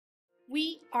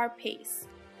We are PACE,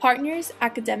 Partners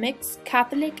Academics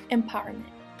Catholic Empowerment.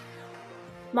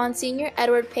 Monsignor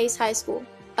Edward Pace High School,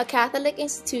 a Catholic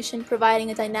institution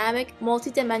providing a dynamic,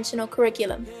 multidimensional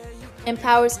curriculum,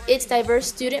 empowers its diverse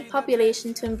student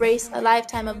population to embrace a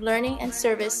lifetime of learning and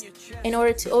service in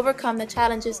order to overcome the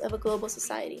challenges of a global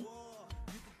society.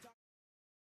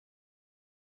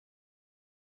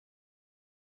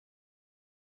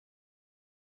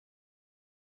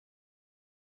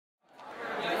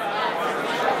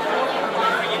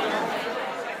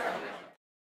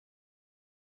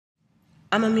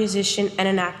 I'm a musician and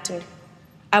an actor.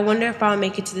 I wonder if I'll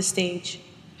make it to the stage.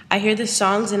 I hear the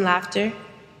songs and laughter.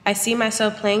 I see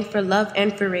myself playing for love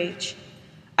and for rage.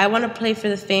 I want to play for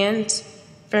the fans,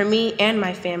 for me and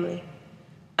my family.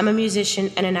 I'm a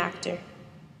musician and an actor.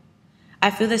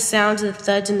 I feel the sounds of the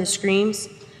thuds and the screams.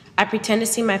 I pretend to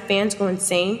see my fans go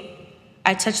insane.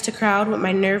 I touch the crowd with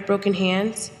my nerve-broken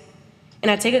hands.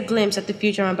 And I take a glimpse at the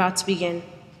future I'm about to begin.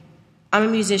 I'm a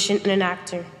musician and an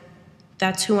actor.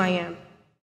 That's who I am.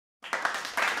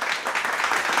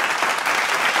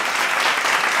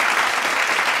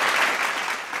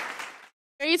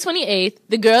 February 28th,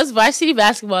 the girls' varsity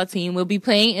basketball team will be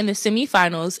playing in the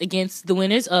semifinals against the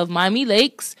winners of Miami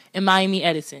Lakes and Miami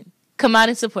Edison. Come out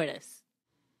and support us.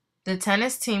 The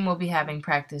tennis team will be having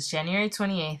practice January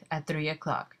 28th at 3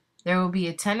 o'clock. There will be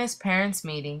a tennis parents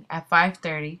meeting at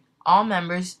 5:30. All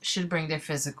members should bring their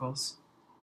physicals.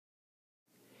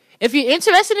 If you're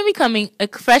interested in becoming a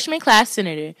freshman class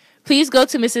senator, please go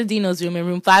to Mrs. Dino's room in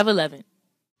room 511.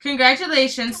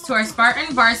 Congratulations to our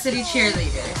Spartan varsity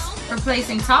cheerleaders for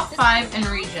placing top 5 in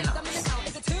regionals.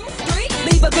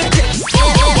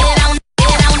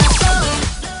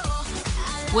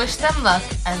 Wish them luck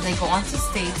as they go on to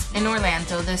states in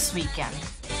Orlando this weekend.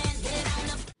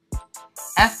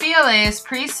 FBLA is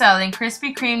pre-selling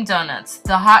Krispy Kreme donuts.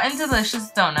 The hot and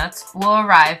delicious donuts will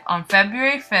arrive on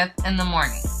February 5th in the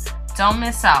morning. Don't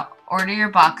miss out. Order your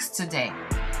box today.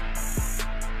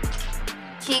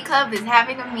 Key Club is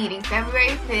having a meeting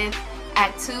February 5th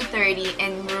at 2:30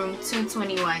 in room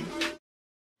 221.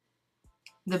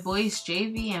 The boys'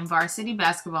 JV and varsity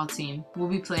basketball team will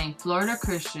be playing Florida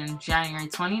Christian January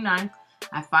 29th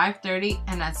at 5:30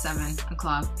 and at 7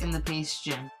 o'clock in the Pace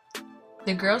Gym.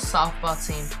 The girls' softball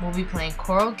team will be playing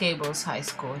Coral Gables High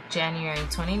School January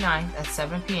 29th at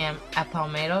 7 p.m. at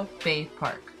Palmetto Bay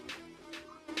Park.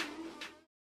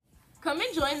 Come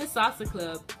and join the Salsa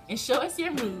Club and show us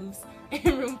your moves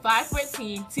in room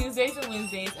 514 Tuesdays and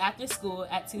Wednesdays after school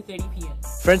at 2:30 p.m.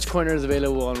 French Corner is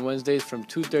available on Wednesdays from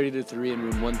 2:30 to 3 in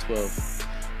room 112.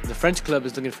 The French Club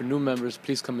is looking for new members.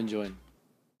 Please come and join.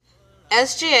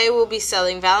 SGA will be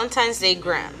selling Valentine's Day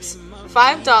grams.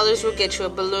 $5 will get you a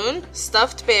balloon,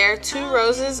 stuffed bear, 2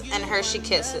 roses, and Hershey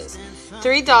Kisses.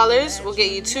 $3 will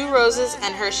get you 2 roses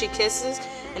and Hershey Kisses,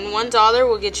 and $1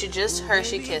 will get you just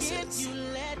Hershey Kisses.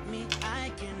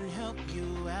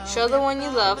 Show the one you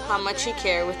love how much you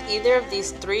care with either of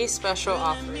these 3 special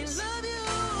offers.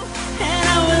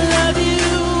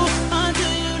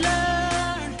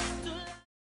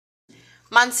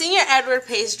 Monsignor Edward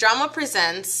Pace Drama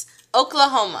presents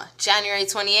Oklahoma, January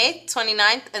 28th,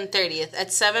 29th, and 30th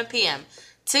at 7 p.m.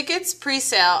 Tickets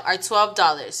pre-sale are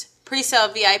 $12. Pre-sale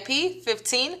VIP,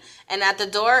 $15, and at the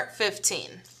door,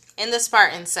 $15. In the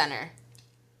Spartan Center.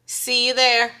 See you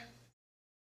there.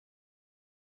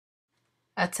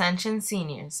 Attention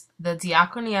seniors, the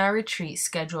Diaconia retreat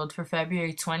scheduled for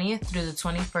February 20th through the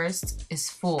 21st is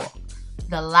full.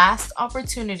 The last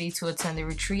opportunity to attend the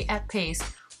retreat at Pace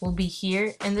will be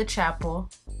here in the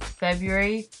chapel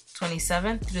February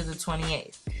 27th through the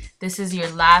 28th. This is your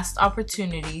last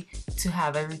opportunity to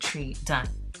have a retreat done.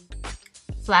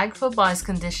 Flag football is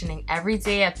conditioning every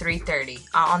day at 3:30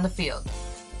 out on the field.